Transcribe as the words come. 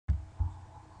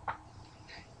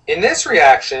In this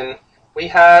reaction, we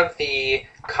have the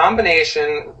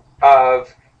combination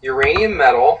of uranium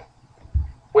metal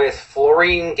with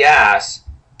fluorine gas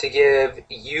to give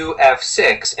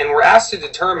UF6, and we're asked to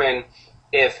determine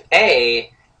if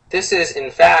A, this is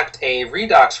in fact a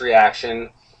redox reaction,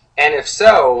 and if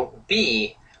so,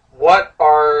 B, what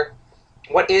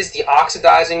is the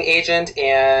oxidizing agent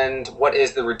and what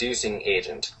is the reducing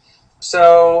agent?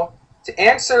 So to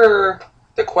answer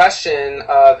the question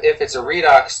of if it's a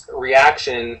redox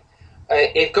reaction,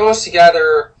 it goes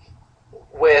together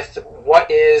with what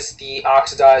is the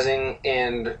oxidizing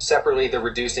and separately the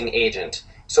reducing agent.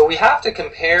 So we have to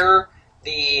compare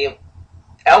the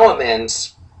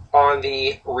elements on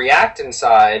the reactant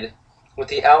side with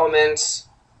the elements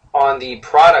on the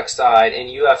product side in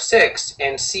UF6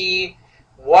 and see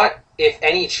what, if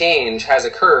any, change has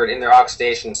occurred in their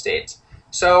oxidation states.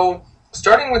 So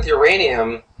starting with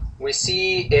uranium, we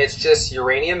see it's just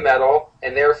uranium metal,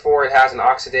 and therefore it has an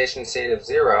oxidation state of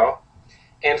 0.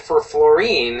 And for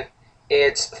fluorine,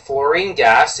 it's fluorine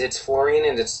gas, it's fluorine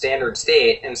in its standard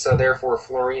state, and so therefore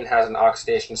fluorine has an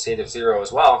oxidation state of 0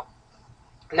 as well.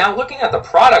 Now looking at the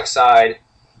product side,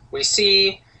 we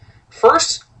see,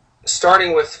 first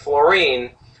starting with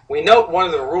fluorine, we note one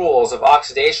of the rules of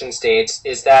oxidation states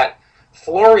is that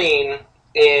fluorine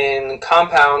in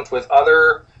compound with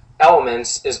other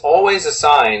elements is always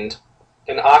assigned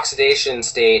an oxidation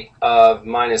state of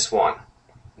 -1.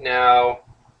 Now,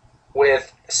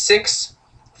 with 6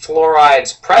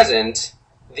 fluorides present,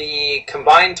 the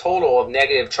combined total of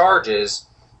negative charges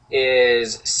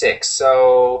is 6.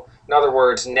 So, in other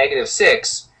words,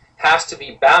 -6 has to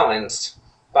be balanced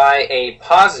by a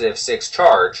positive 6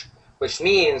 charge, which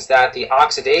means that the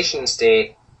oxidation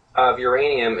state of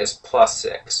uranium is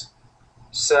 +6.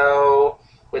 So,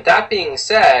 with that being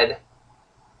said,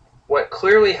 what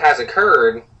clearly has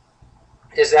occurred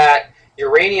is that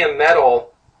uranium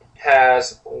metal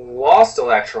has lost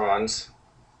electrons,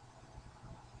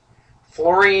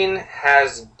 fluorine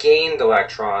has gained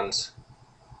electrons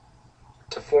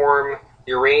to form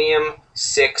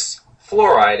uranium-6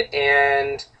 fluoride.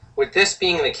 And with this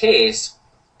being the case,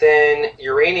 then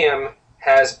uranium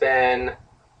has been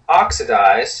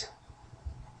oxidized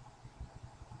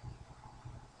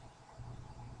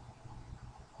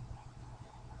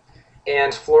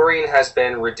and fluorine has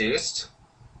been reduced.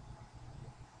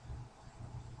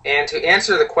 And to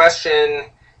answer the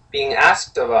question being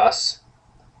asked of us,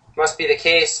 it must be the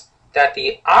case that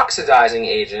the oxidizing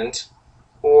agent,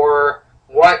 or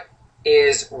what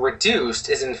is reduced,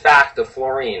 is in fact the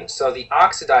fluorine. So the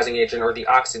oxidizing agent, or the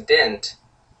oxidant,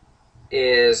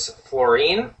 is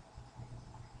fluorine,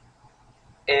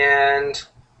 and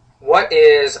what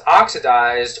is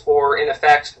oxidized, or in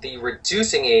effect the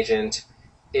reducing agent,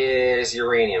 is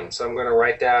uranium. So I'm going to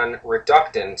write down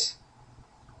reductant,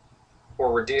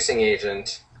 or reducing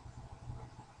agent,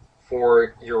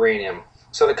 for uranium.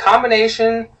 So the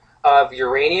combination of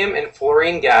uranium and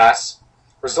fluorine gas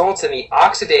results in the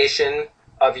oxidation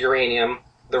of uranium,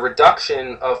 the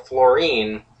reduction of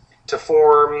fluorine, to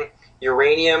form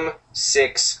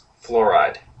uranium-6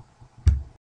 fluoride.